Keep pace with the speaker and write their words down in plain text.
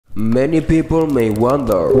Many people may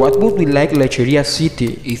wonder, what would be like Lecheria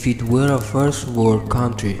city if it were a first world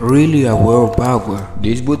country, really a world power?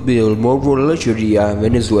 This would be El Morro Lecheria,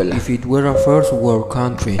 Venezuela, if it were a first world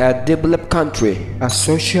country, a developed country, a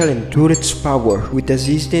social and tourist power with a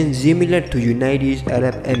system similar to United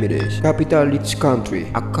Arab Emirates, capitalist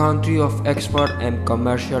country, a country of export and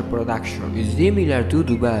commercial production, similar to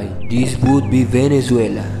Dubai. This would be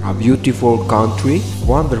Venezuela, a beautiful country,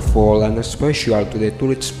 wonderful and special to the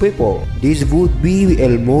tourist people. This would be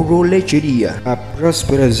El Morro Lecheria, a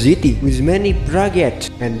prosperous city with many projects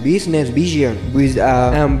and business vision with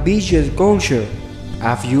an ambitious culture.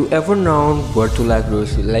 Have you ever known where to like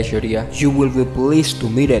Lecheria? You will be pleased to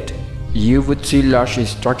meet it. You would see large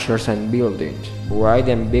structures and buildings, wide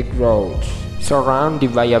and big roads,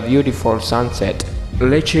 surrounded by a beautiful sunset.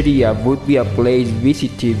 Lecheria would be a place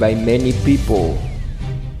visited by many people.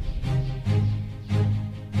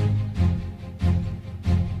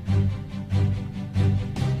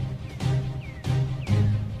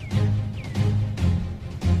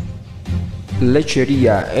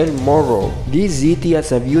 Lecheria, El Morro. This city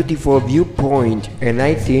has a beautiful viewpoint and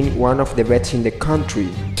I think one of the best in the country,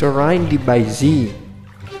 surrounded by sea,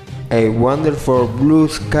 a wonderful blue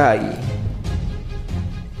sky.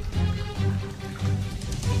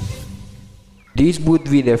 This would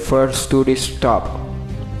be the first tourist stop.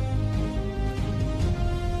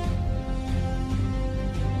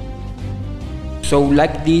 So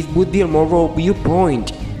like this would be El Morro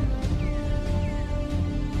viewpoint.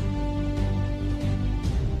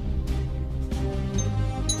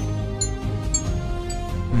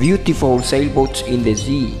 Beautiful sailboats in the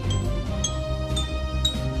sea.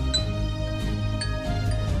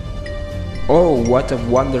 Oh, what a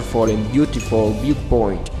wonderful and beautiful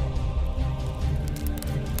viewpoint.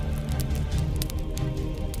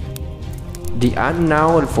 The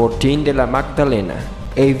unknown 14 de la Magdalena,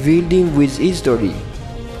 a building with history.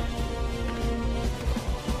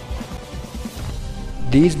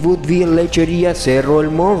 This would be Lecheria Cerro El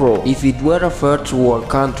Morro if it were a first world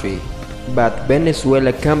country. But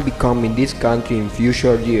Venezuela can become in this country in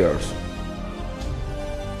future years.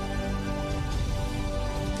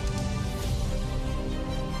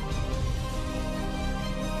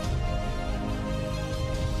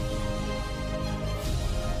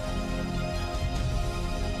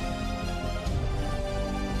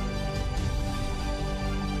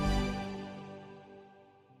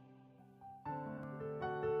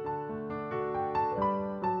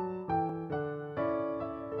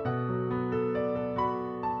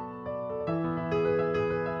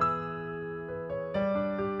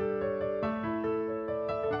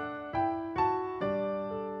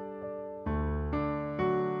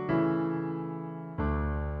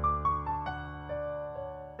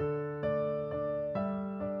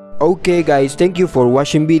 Okay guys, thank you for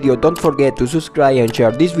watching video. Don't forget to subscribe and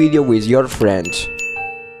share this video with your friends.